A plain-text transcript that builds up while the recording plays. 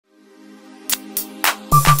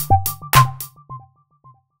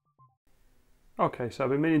Okay, so I've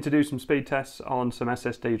been meaning to do some speed tests on some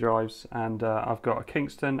SSD drives, and I've got a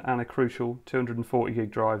Kingston and a Crucial 240 gig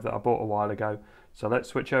drive that I bought a while ago. So let's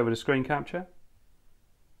switch over to screen capture.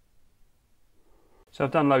 So I've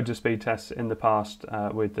done loads of speed tests in the past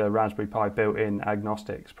with the Raspberry Pi built-in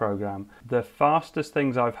agnostics program. The fastest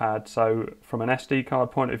things I've had, so from an SD card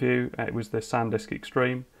point of view, it was the Sandisk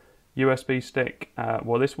Extreme. USB stick,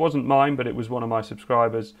 well, this wasn't mine, but it was one of my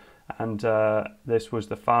subscribers, and this was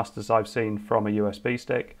the fastest I've seen from a USB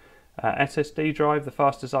stick. SSD drive, the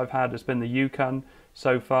fastest I've had has been the Yukon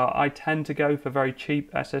so far. I tend to go for very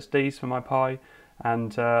cheap SSDs for my Pi,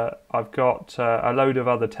 and I've got a load of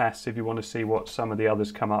other tests if you want to see what some of the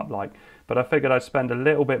others come up like. But I figured I'd spend a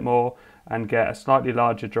little bit more and get a slightly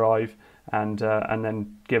larger drive, and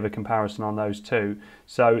then give a comparison on those two.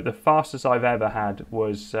 So the fastest I've ever had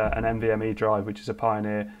was an NVMe drive, which is a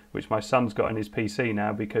Pioneer, which my son's got in his PC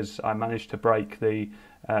now because I managed to break the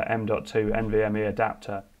M.2 NVMe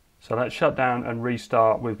adapter. So let's shut down and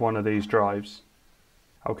restart with one of these drives.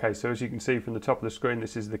 Okay, so as you can see from the top of the screen,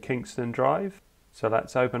 this is the Kingston drive. So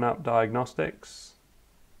let's open up diagnostics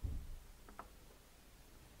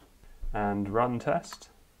and run test.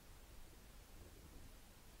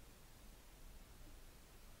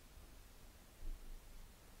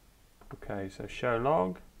 Okay, so show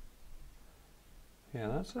log.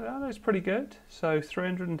 Yeah, that's pretty good. So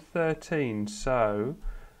 313. So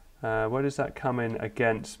where does that come in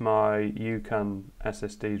against my Yukon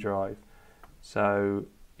SSD drive? So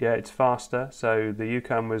yeah, it's faster. So the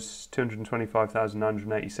Yukon was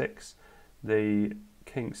 225,986. The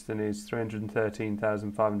Kingston is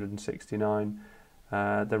 313,569.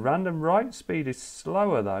 The random write speed is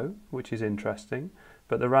slower though, which is interesting,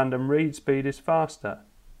 but the random read speed is faster.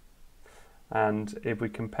 And if we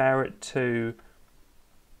compare it to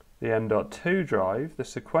the M.2 drive, the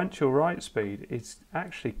sequential write speed is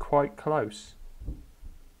actually quite close.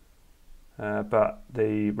 But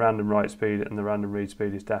the random write speed and the random read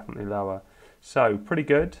speed is definitely lower. So pretty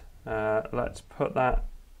good. Let's put that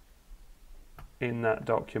in that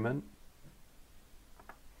document.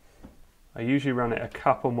 I usually run it a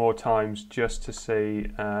couple more times just to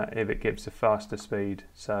see if it gives a faster speed.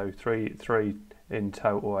 So three in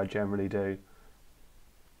total I generally do.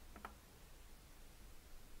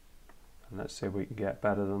 And let's see if we can get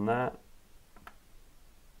better than that.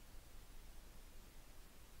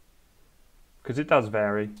 Because it does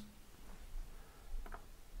vary.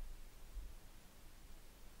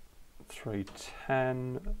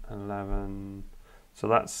 310, 11. So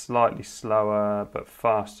that's slightly slower but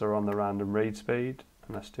faster on the random read speed.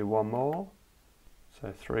 And let's do one more.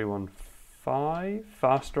 So 315,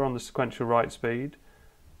 faster on the sequential write speed.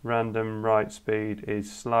 Random write speed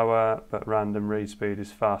is slower, but random read speed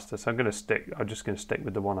is faster. So I'm just going to stick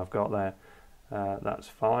with the one I've got there. That's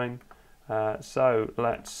fine. So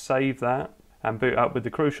let's save that and boot up with the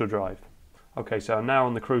Crucial drive. Okay, so I'm now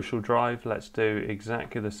on the Crucial drive. Let's do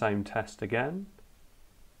exactly the same test again.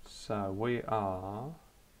 So we are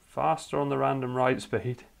faster on the random write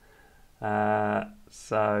speed,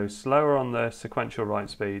 so slower on the sequential write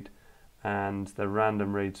speed, and the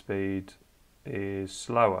random read speed is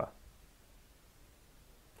slower.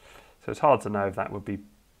 So it's hard to know if that would be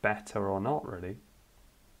better or not really.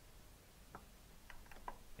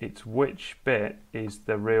 It's which bit is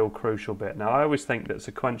the real crucial bit. Now I always think that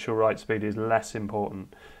sequential write speed is less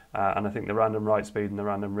important, and I think the random write speed and the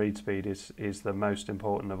random read speed is the most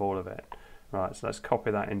important of all of it. Right, so let's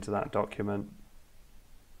copy that into that document.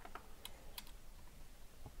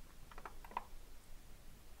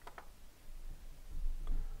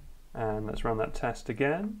 And let's run that test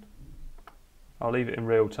again. I'll leave it in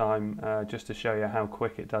real time just to show you how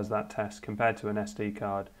quick it does that test compared to an SD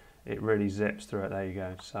card. It really zips through it. There you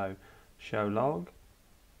go. So show log.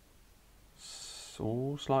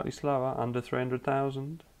 So slightly slower, under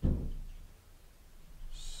 300,000.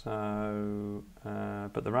 So,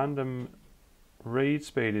 but the random read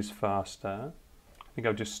speed is faster. I think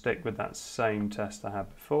I'll just stick with that same test I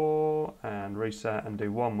had before and reset and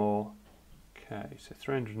do one more. Okay, so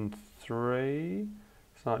 303,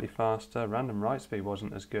 slightly faster. Random write speed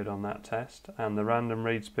wasn't as good on that test, and the random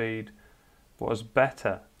read speed was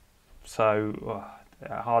better. So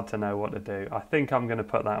hard to know what to do. I think I'm going to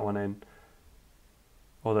put that one in.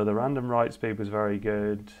 Although the random write speed was very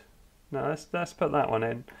good. No, let's put that one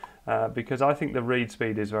in because I think the read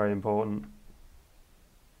speed is very important.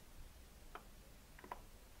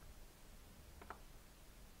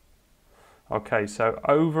 Okay, so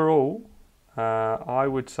overall, I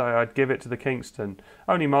would say I'd give it to the Kingston,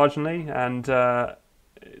 only marginally. And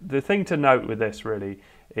the thing to note with this really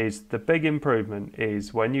is the big improvement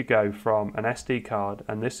is when you go from an SD card,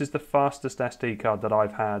 and this is the fastest SD card that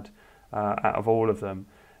I've had out of all of them,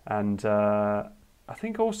 and I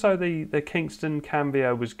think also the Kingston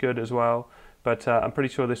Cambio was good as well, but I'm pretty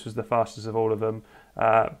sure this was the fastest of all of them.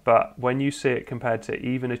 But when you see it compared to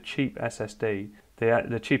even a cheap SSD,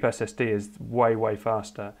 the cheap SSD is way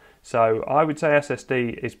faster. So I would say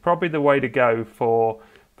SSD is probably the way to go for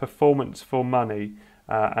performance for money,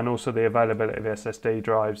 and also the availability of SSD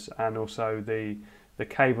drives, and also the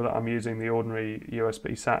cable that I'm using, the ordinary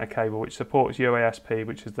USB SATA cable, which supports UASP,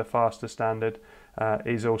 which is the faster standard,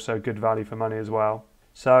 is also good value for money as well.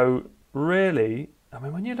 So really, I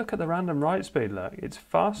mean, when you look at the random write speed, look, it's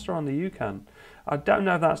faster on the UCAN. I don't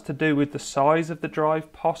know if that's to do with the size of the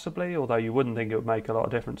drive, possibly, although you wouldn't think it would make a lot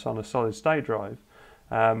of difference on a solid state drive.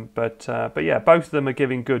 But yeah, both of them are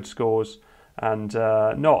giving good scores, and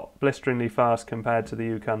not blisteringly fast compared to the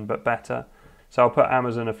UCAN, but better. So I'll put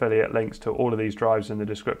Amazon affiliate links to all of these drives in the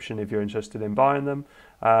description if you're interested in buying them.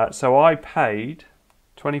 So I paid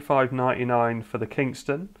 $25.99 for the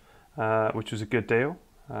Kingston, which was a good deal.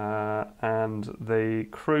 And the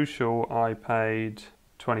Crucial I paid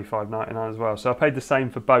 $25.99 as well. So I paid the same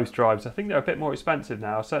for both drives. I think they're a bit more expensive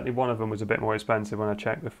now. Certainly one of them was a bit more expensive when I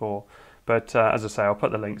checked before. But as I say, I'll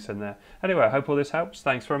put the links in there. Anyway, I hope all this helps.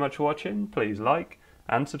 Thanks very much for watching. Please like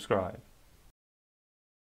and subscribe.